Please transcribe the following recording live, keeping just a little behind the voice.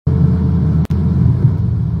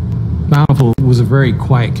Bountiful was a very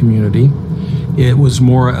quiet community. It was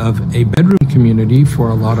more of a bedroom community for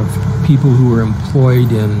a lot of people who were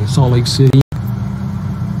employed in Salt Lake City.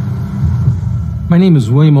 My name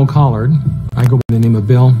is William O'Collard. I go by the name of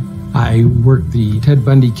Bill. I worked the Ted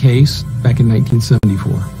Bundy case back in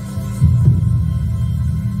 1974.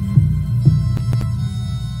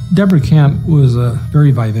 Debra Kent was a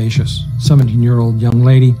very vivacious 17-year-old young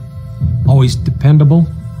lady, always dependable.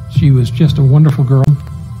 She was just a wonderful girl.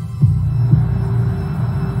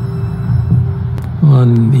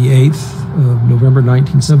 On the 8th of November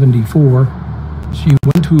 1974, she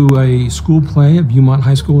went to a school play at Beaumont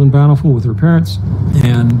High School in Bountiful with her parents,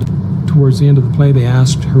 and towards the end of the play, they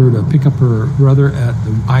asked her to pick up her brother at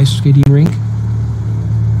the ice skating rink.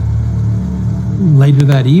 Later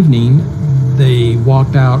that evening, they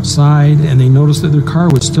walked outside and they noticed that their car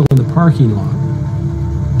was still in the parking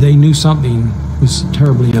lot. They knew something was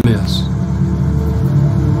terribly amiss.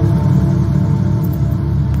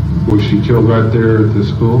 Was she killed right there at the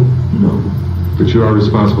school? No. But you are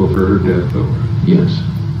responsible for her death, though? Yes.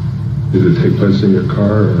 Did it take place in your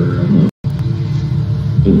car, or? No.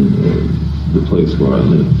 In the place where I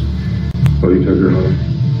lived. Oh, you took her home?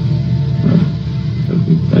 No.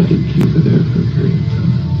 I did keep her there for a period of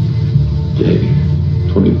time. Day.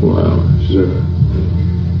 24 hours. Sure.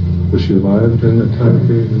 Was she alive during that time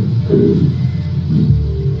period?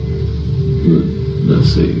 Let's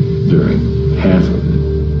see, during half of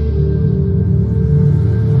it.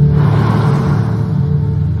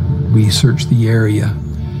 We searched the area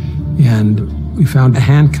and we found a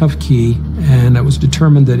handcuff key, and it was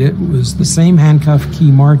determined that it was the same handcuff key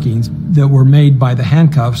markings that were made by the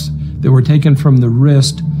handcuffs that were taken from the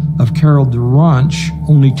wrist of Carol DeRonch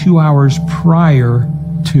only 2 hours prior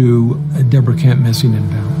to Debra Kent missing in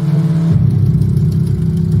Bountiful.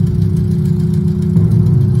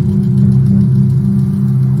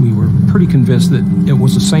 We were pretty convinced that it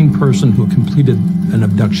was the same person who completed an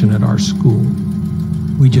abduction at our school.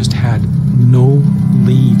 We just had no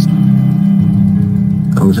leads.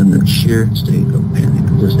 I was in a sheer state of panic,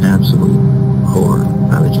 just absolute horror.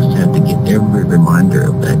 I just had to get every reminder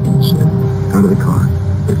of that incident out of the car,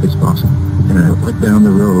 if it's possible. And I went down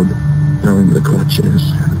the road, telling the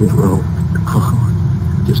clutches, the rope, the car,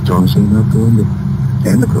 just tossing out the window,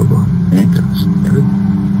 and the crowbar, handcuffs, everything.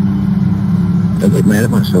 I get mad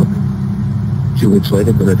at myself. 2 weeks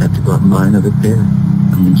later, but I'd have to go out and buy another pair.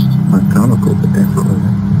 I mean, it's not comical, but that's all I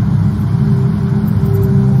have.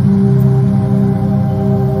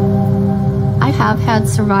 I have had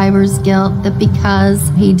survivor's guilt that because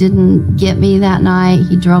he didn't get me that night,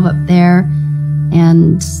 he drove up there,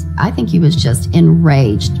 and I think he was just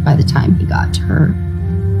enraged by the time he got to her.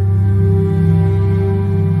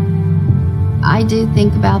 I do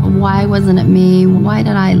think about why wasn't it me? Why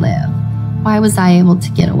did I live? Why was I able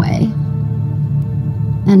to get away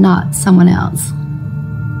and not someone else?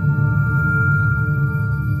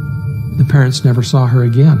 The parents never saw her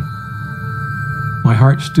again. My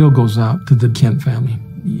heart still goes out to the Kent family.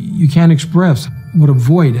 You can't express what a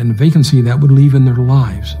void and vacancy that would leave in their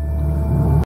lives.